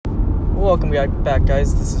Welcome back,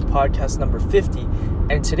 guys. This is podcast number 50,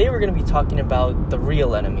 and today we're going to be talking about the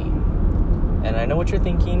real enemy. And I know what you're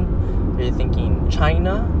thinking. You're thinking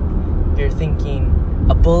China, you're thinking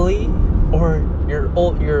a bully, or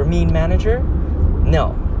your mean manager.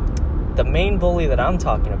 No, the main bully that I'm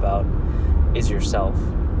talking about is yourself.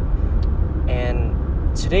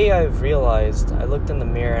 And today I've realized, I looked in the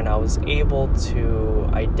mirror and I was able to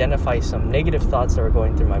identify some negative thoughts that were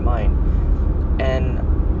going through my mind. And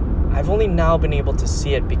I've only now been able to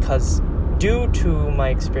see it because due to my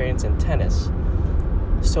experience in tennis.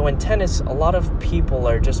 So in tennis, a lot of people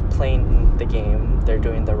are just playing the game. They're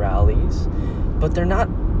doing the rallies, but they're not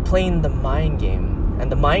playing the mind game. And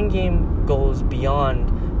the mind game goes beyond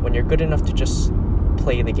when you're good enough to just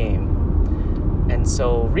play the game. And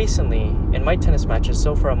so recently, in my tennis matches,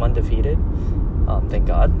 so far I'm undefeated. Thank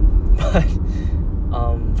God. But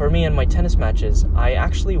for me in my tennis matches, I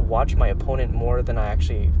actually watch my opponent more than I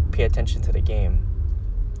actually pay attention to the game.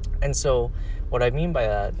 And so what I mean by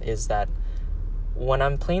that is that when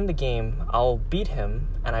I'm playing the game, I'll beat him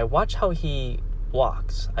and I watch how he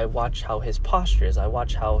walks. I watch how his posture is. I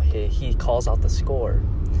watch how he calls out the score.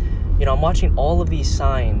 You know, I'm watching all of these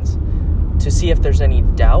signs to see if there's any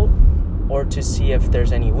doubt or to see if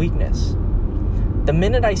there's any weakness. The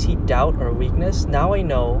minute I see doubt or weakness, now I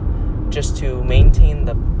know just to maintain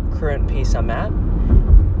the current pace I'm at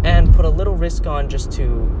and put a little risk on just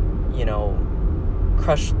to,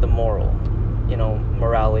 crush the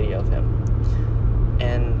morality of him.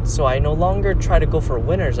 And so I no longer try to go for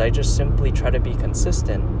winners. I just simply try to be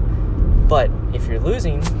consistent. But if you're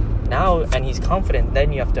losing now and he's confident,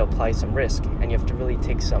 then you have to apply some risk and you have to really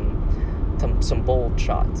take some bold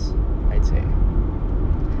shots, I'd say.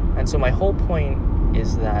 And so my whole point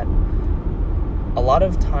is that a lot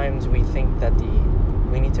of times we think that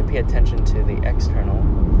we need to pay attention to the external,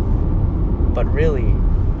 but really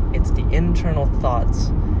it's the internal thoughts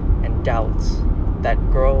and doubts that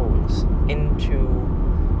grows into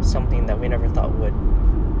something that we never thought would,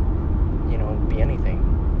 be anything.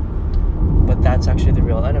 But that's actually the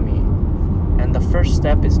real enemy. And the first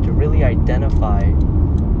step is to really identify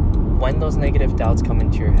when those negative doubts come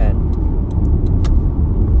into your head.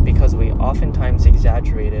 Because we oftentimes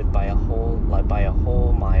exaggerate it by a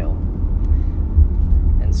whole mile.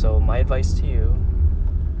 And so my advice to you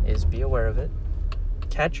is be aware of it,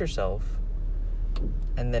 catch yourself,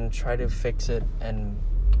 and then try to fix it. And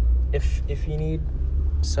if you need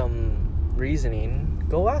some reasoning,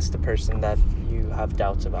 go ask the person that you have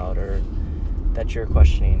doubts about or that you're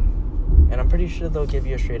questioning. And I'm pretty sure they'll give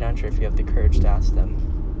you a straight answer if you have the courage to ask them.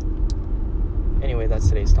 Anyway, that's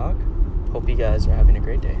today's talk. Hope you guys are having a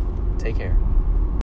great day. Take care.